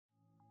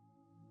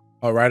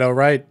All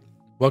right.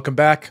 Welcome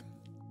back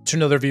to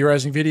another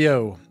V-Rising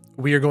video.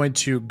 We are going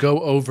to go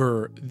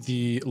over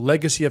the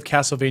Legacy of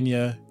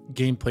Castlevania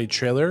gameplay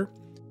trailer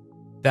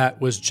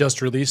that was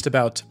just released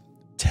about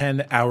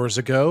 10 hours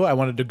ago. I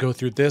wanted to go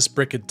through this,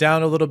 break it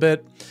down a little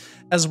bit,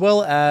 as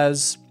well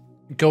as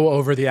go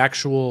over the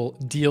actual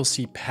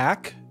DLC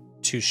pack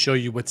to show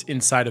you what's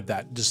inside of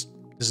that. This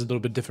is a little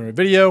bit different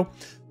video.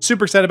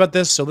 Super excited about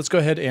this, so let's go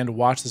ahead and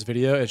watch this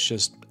video. It's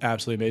just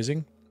absolutely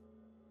amazing.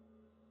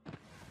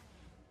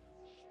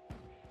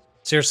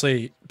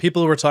 Seriously,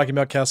 people who were talking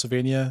about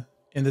Castlevania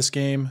in this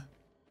game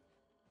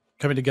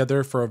coming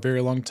together for a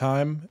very long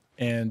time,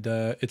 and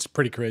it's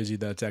pretty crazy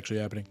that it's actually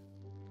happening.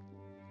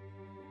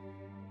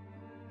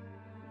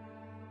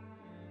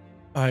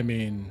 I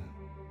mean,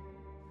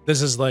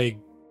 this is like,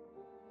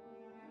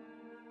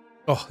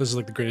 oh, this is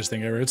like the greatest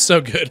thing ever. It's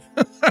so good.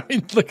 I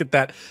mean, look at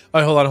that.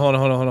 All right, hold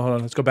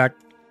on. Let's go back.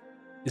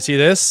 You see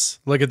this?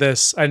 Look at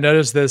this. I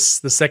noticed this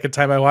the second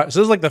time I watched. This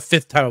is like the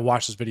 5th time I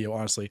watched this video,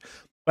 honestly.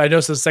 But I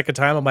noticed the second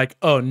time, I'm like,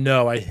 oh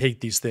no, I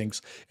hate these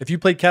things. If you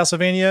played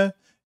Castlevania,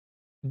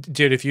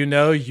 dude, if you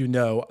know, you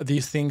know.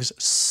 These things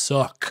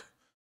suck.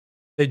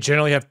 They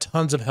generally have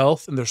tons of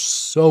health, and they're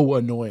so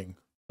annoying.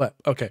 But,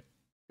 okay,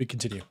 we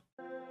continue.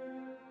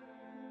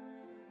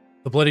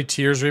 The Bloody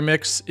Tears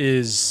remix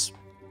is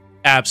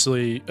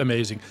absolutely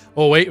amazing.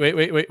 Oh, wait.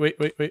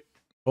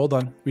 Hold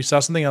on. We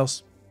saw something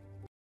else.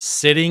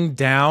 Sitting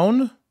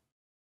down?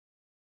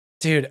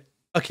 Dude,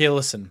 okay,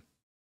 listen.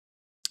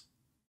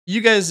 You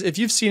guys, if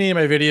you've seen any of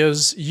my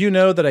videos, you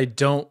know that I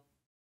don't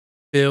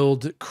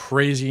build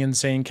crazy,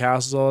 insane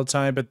castles all the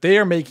time, but they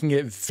are making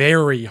it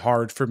very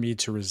hard for me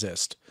to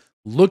resist.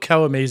 Look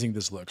how amazing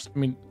this looks. I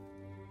mean,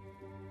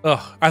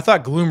 ugh, I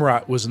thought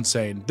Gloomrot was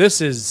insane.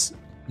 This is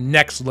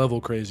next level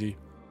crazy.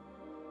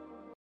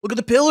 Look at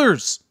the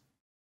pillars.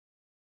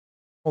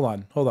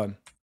 Hold on.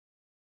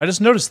 I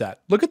just noticed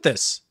that. Look at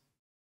this.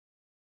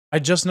 I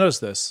just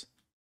noticed this.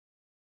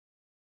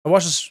 I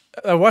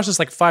watched this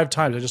like 5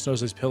 times. I just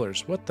noticed these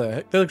pillars. What the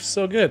heck? They look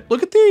so good.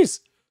 Look at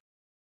these.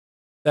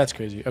 That's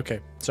crazy.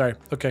 Okay. Sorry.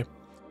 Okay.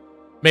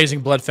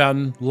 Amazing blood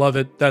fountain. Love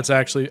it. That's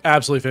actually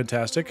absolutely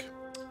fantastic.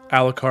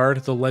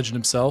 Alucard, the legend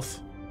himself.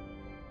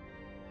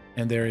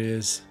 And there he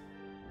is.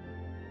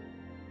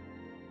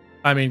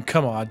 I mean,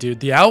 come on, dude.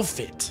 The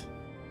outfit.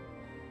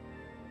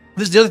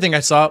 This is the other thing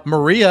I saw.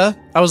 Maria.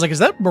 I was like, is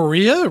that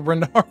Maria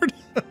Renard?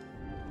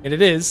 And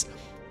it is.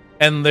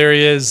 And there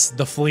he is,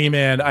 the Flea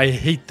Man. I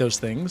hate those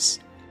things.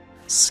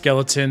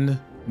 Skeleton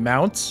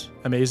mount.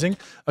 Amazing.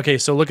 Okay,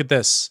 so look at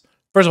this.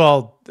 First of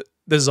all,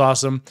 this is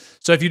awesome.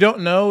 So if you don't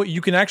know, you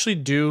can actually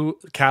do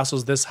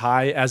castles this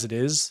high as it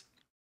is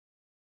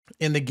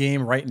in the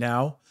game right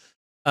now.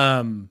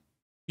 You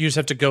just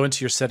have to go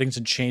into your settings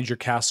and change your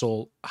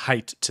castle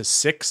height to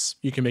 6.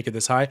 You can make it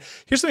this high.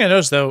 Here's something I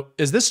noticed, though.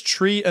 Is this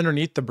tree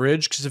underneath the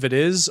bridge? Because if it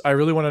is, I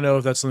really want to know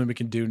if that's something we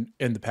can do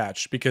in the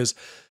patch. Because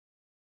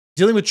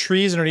dealing with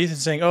trees underneath and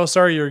saying, oh,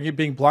 sorry, you're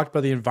being blocked by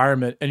the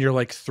environment, and you're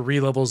like 3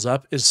 levels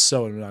up is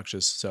so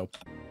obnoxious. So,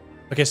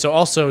 okay, so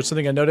also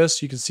something I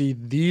noticed, you can see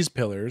these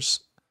pillars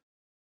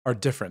are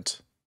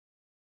different.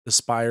 The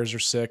spires are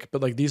sick,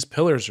 but like these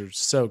pillars are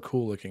so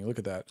cool looking. Look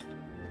at that.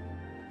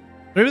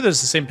 Maybe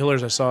there's the same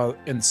pillars I saw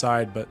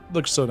inside, but it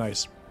looks so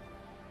nice.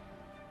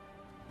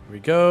 Here we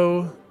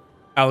go.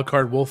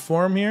 Alucard wolf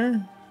form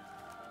here.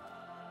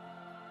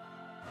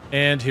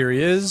 And here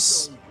he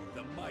is.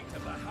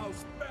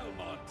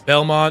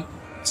 Belmont.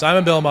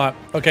 Simon Belmont.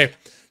 Okay,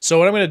 so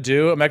what I'm going to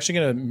do, I'm actually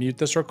going to mute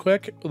this real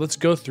quick. Let's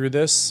go through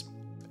this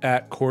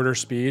at quarter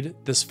speed,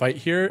 this fight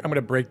here. I'm going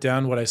to break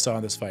down what I saw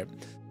in this fight.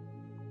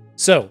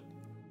 So,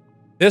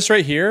 this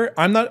right here,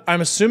 I'm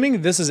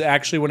assuming this is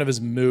actually one of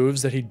his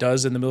moves that he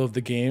does in the middle of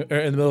the game, or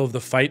in the middle of the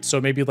fight. So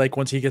maybe like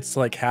once he gets to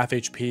like half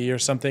HP or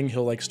something,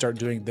 he'll like start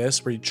doing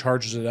this where he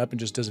charges it up and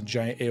just does a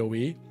giant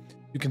AoE.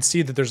 You can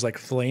see that there's like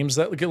flames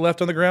that get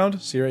left on the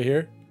ground. See right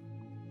here?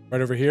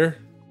 Right over here?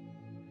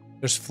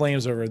 There's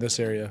flames over in this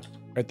area.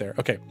 Right there.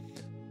 Okay.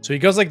 So he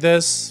goes like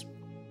this.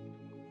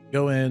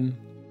 Go in.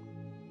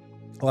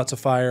 Lots of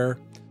fire.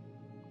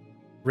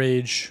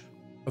 Rage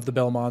of the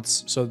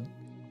Belmonts. So,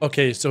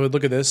 okay. So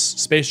look at this.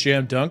 Space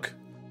Jam dunk.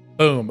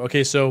 Boom.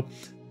 Okay. So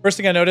first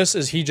thing I noticed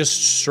is he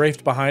just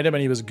strafed behind him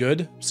and he was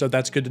good. So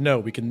that's good to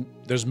know.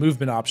 There's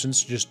movement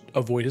options to just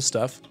avoid his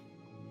stuff.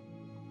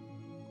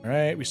 All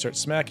right. We start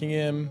smacking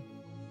him.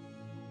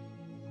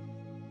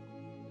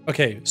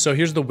 Okay, so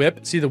here's the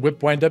whip. See the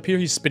whip wind up here?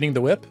 He's spinning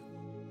the whip.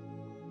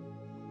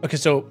 Okay,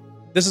 so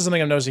this is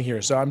something I'm noticing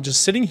here. So I'm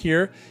just sitting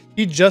here.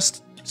 He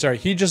just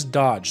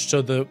dodged.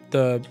 So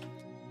the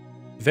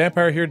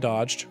vampire here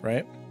dodged,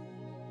 right?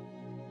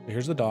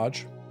 Here's the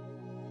dodge.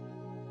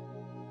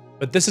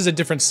 But this is a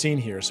different scene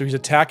here. So he's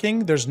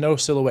attacking. There's no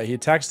silhouette. He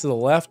attacks to the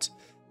left.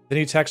 Then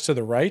he attacks to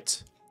the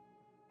right.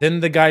 Then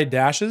the guy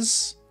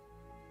dashes.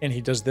 And he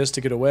does this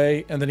to get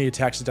away, and then he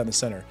attacks it down the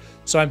center.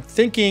 So I'm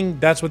thinking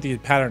that's what the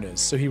pattern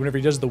is. So whenever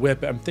he does the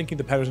whip, I'm thinking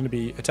the pattern is going to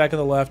be attack on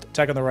the left,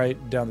 attack on the right,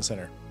 down the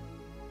center.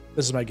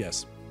 This is my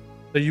guess.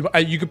 So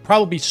you could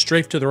probably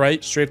strafe to the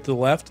right, strafe to the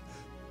left,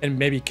 and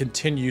maybe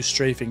continue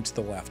strafing to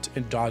the left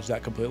and dodge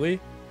that completely.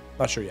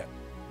 Not sure yet.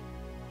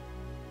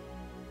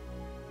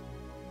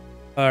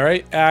 All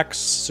right, axe.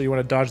 So you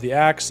want to dodge the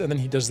axe, and then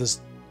he does this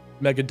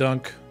mega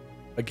dunk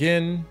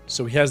again.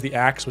 So he has the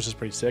axe, which is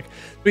pretty sick.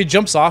 So he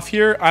jumps off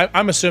here.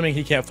 I'm assuming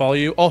he can't follow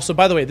you. Also,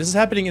 by the way, this is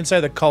happening inside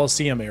the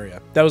Coliseum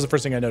area. That was the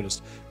first thing I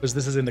noticed, because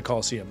this is in the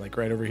Coliseum, like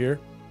right over here.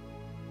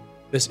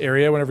 This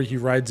area, whenever he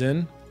rides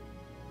in,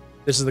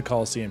 this is the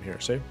Coliseum here,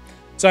 see?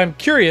 So I'm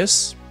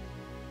curious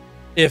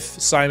if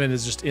Simon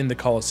is just in the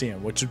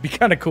Coliseum, which would be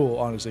kind of cool,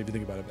 honestly, if you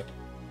think about it. But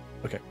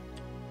okay.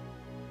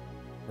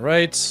 All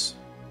right.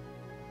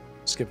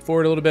 Skip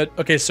forward a little bit.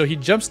 Okay, so he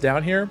jumps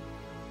down here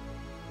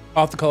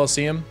off the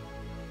Coliseum.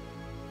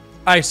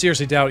 I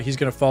seriously doubt he's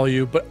going to follow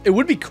you, but it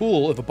would be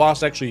cool if a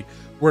boss actually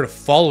were to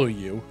follow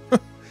you.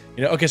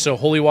 You know, okay, so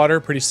Holy Water,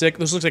 pretty sick.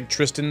 This looks like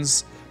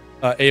Tristan's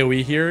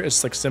AoE here.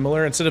 It's like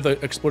similar. Instead of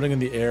exploding in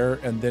the air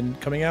and then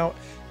coming out,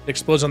 it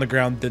explodes on the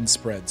ground, then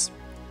spreads.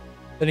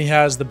 Then he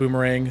has the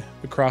boomerang,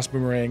 the cross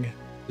boomerang,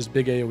 his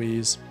big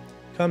AoEs.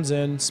 Comes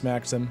in,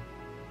 smacks him.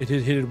 It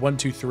hit 1,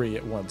 2, 3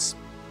 at once.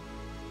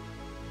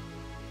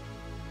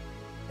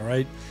 All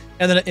right,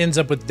 and then it ends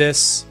up with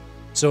this.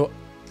 So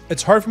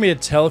it's hard for me to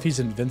tell if he's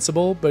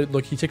invincible, but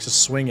look, he takes a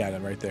swing at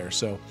him right there.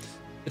 So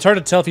it's hard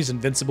to tell if he's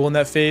invincible in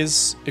that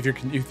phase,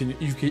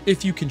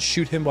 if you can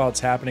shoot him while it's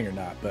happening or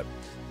not. But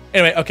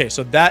anyway, okay,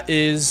 so that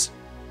is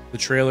the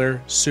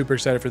trailer. Super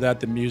excited for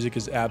that. The music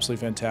is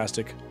absolutely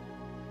fantastic.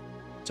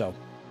 So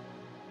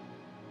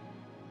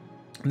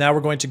now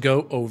we're going to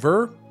go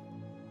over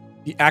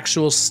the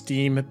actual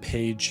Steam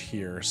page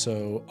here.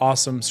 So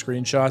awesome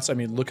screenshots. I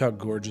mean, look how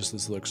gorgeous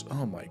this looks.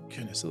 Oh my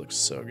goodness, it looks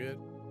so good.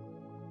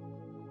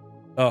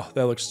 Oh,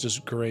 that looks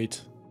just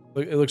great.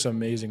 It looks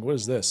amazing. What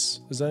is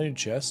this? Is that a new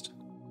chest?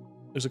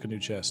 Looks like a new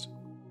chest.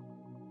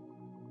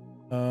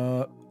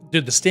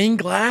 Dude, the stained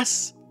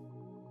glass?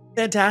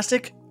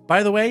 Fantastic.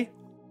 By the way,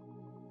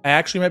 I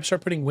actually might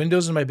start putting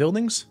windows in my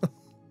buildings.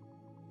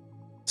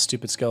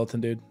 Stupid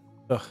skeleton, dude.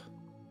 Ugh.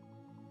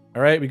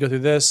 All right, we go through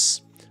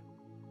this.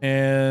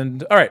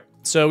 And all right,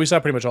 so we saw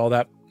pretty much all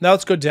that. Now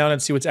let's go down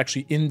and see what's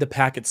actually in the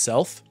pack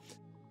itself.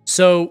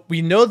 So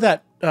we know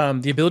that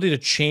the ability to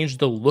change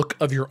the look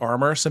of your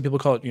armor, some people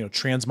call it, you know,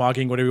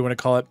 transmogging, whatever you want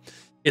to call it,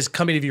 is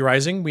coming to V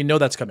Rising. We know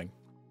that's coming.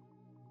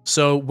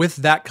 So with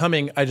that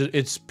coming,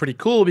 it's pretty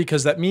cool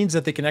because that means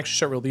that they can actually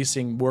start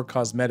releasing more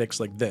cosmetics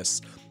like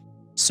this.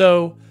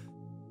 So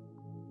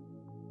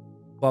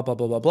blah, blah,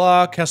 blah, blah,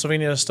 blah.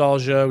 Castlevania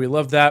nostalgia. We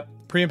love that.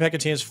 Premium pack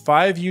contains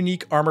 5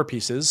 unique armor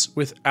pieces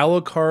with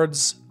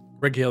Alucard's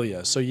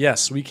regalia. So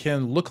yes, we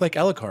can look like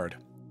Alucard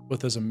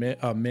with as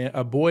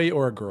a boy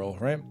or a girl,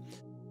 right?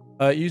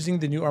 Using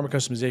the new armor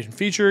customization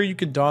feature, you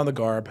can don the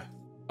garb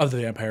of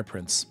the Vampire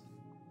Prince.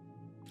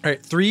 All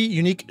right, 3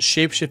 unique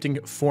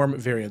shape-shifting form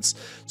variants.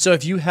 So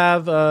if you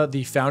have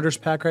the Founders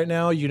Pack right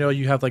now, you know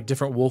you have like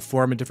different wolf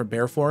form and different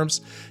bear forms.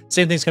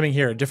 Same thing's coming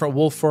here. Different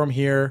wolf form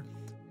here.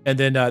 And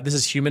then this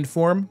is human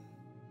form.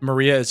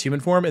 Maria is human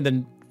form. And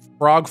then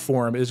frog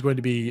form is going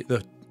to be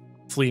the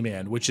Flea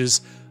Man, which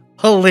is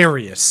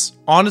hilarious.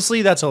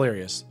 Honestly, that's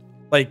hilarious.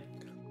 Like,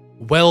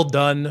 well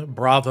done.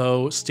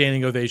 Bravo.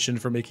 Standing ovation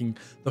for making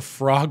the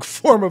frog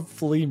form of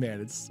Flea Man.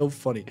 It's so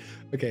funny.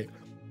 Okay.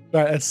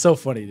 All right, that's so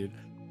funny, dude.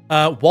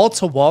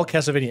 Wall-to-wall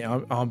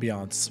Castlevania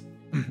ambiance.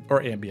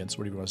 Or ambience,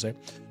 whatever you want to say.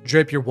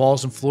 Drape your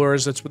walls and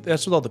floors. That's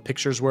what all the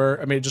pictures were.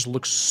 I mean, it just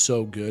looks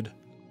so good.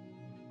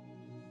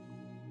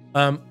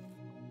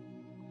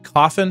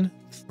 Coffin,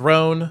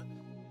 throne,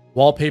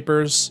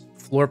 wallpapers,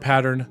 floor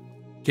pattern,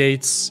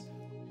 gates,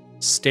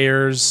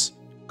 stairs,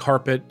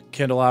 carpet,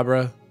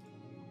 candelabra,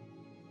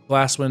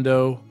 glass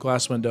window,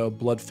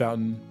 blood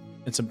fountain,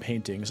 and some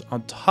paintings.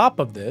 On top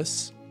of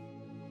this,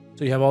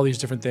 so you have all these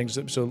different things.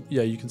 So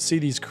yeah, you can see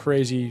these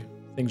crazy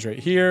things right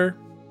here.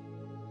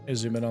 Let me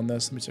zoom in on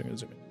this. Let me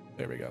zoom in.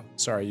 There we go.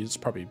 Sorry, you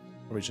probably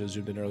should have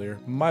zoomed in earlier.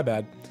 My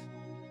bad.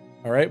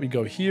 All right, we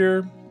go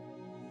here.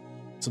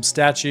 Some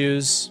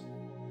statues.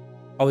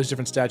 All these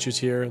different statues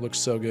here. Looks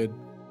so good.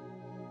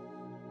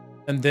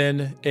 And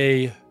then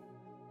a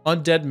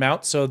undead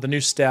mount. So the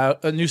new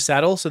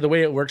saddle. So the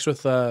way it works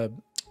with the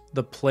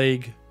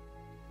plague.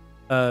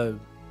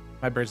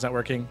 My brain's not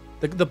working.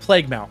 The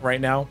plague mount right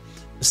now.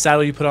 The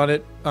saddle you put on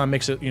it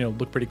makes it, you know,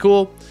 look pretty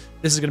cool.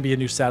 This is going to be a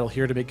new saddle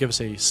here to give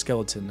us a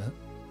skeleton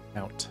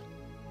mount.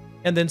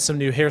 And then some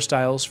new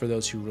hairstyles for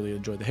those who really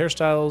enjoy the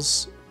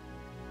hairstyles.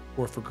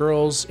 4 for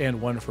girls and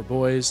 1 for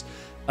boys.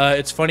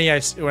 It's funny,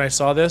 when I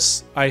saw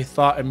this, I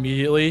thought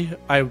immediately,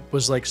 I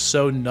was like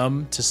so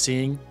numb to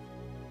seeing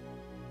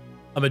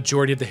a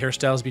majority of the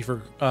hairstyles be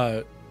for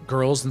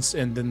girls,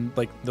 and then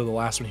like the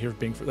last one here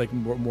being for like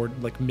more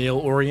like male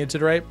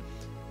oriented, right?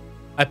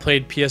 I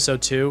played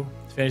PSO2,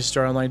 Phantasy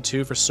Star Online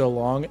 2 for so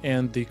long,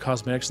 and the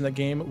cosmetics in that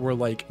game were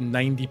like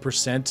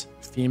 90%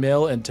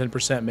 female and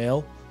 10%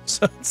 male.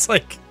 So it's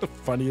like the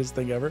funniest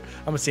thing ever.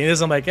 I'm seeing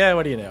this, I'm like, yeah,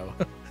 what do you know?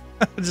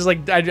 Just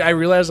like, I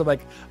realized, I'm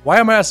like, why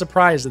am I not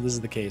surprised that this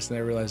is the case? And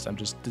I realized I'm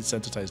just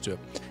desensitized to it.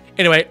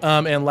 Anyway,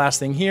 and last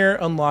thing here,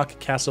 unlock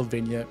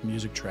Castlevania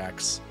music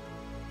tracks.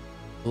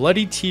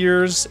 Bloody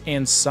Tears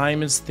and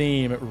Simon's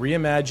theme,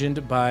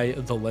 reimagined by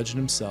the legend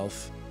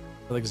himself,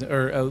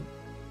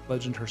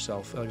 legend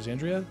herself,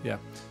 Alexandria? Yeah,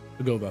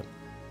 Ugova.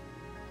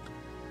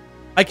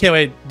 I can't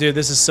wait, dude.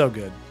 This is so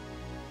good.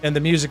 And the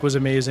music was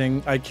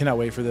amazing. I cannot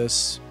wait for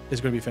this. It's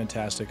going to be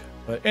fantastic.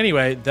 But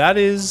anyway, that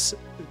is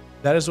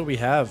what we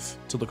have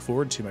to look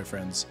forward to, my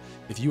friends.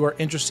 If you are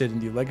interested in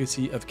the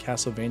Legacy of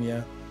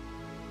Castlevania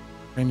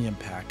Premium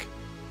Pack,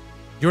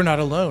 you're not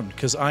alone,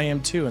 because I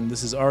am too, and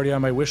this is already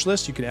on my wish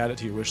list. You can add it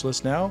to your wish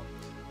list now.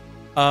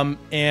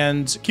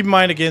 And keep in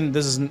mind, again,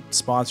 this isn't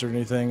sponsored or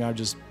anything. I'm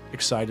just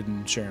excited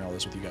and sharing all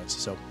this with you guys.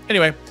 So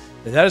anyway,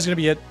 that is going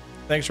to be it.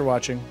 Thanks for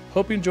watching.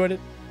 Hope you enjoyed it,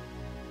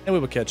 and we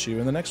will catch you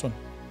in the next one.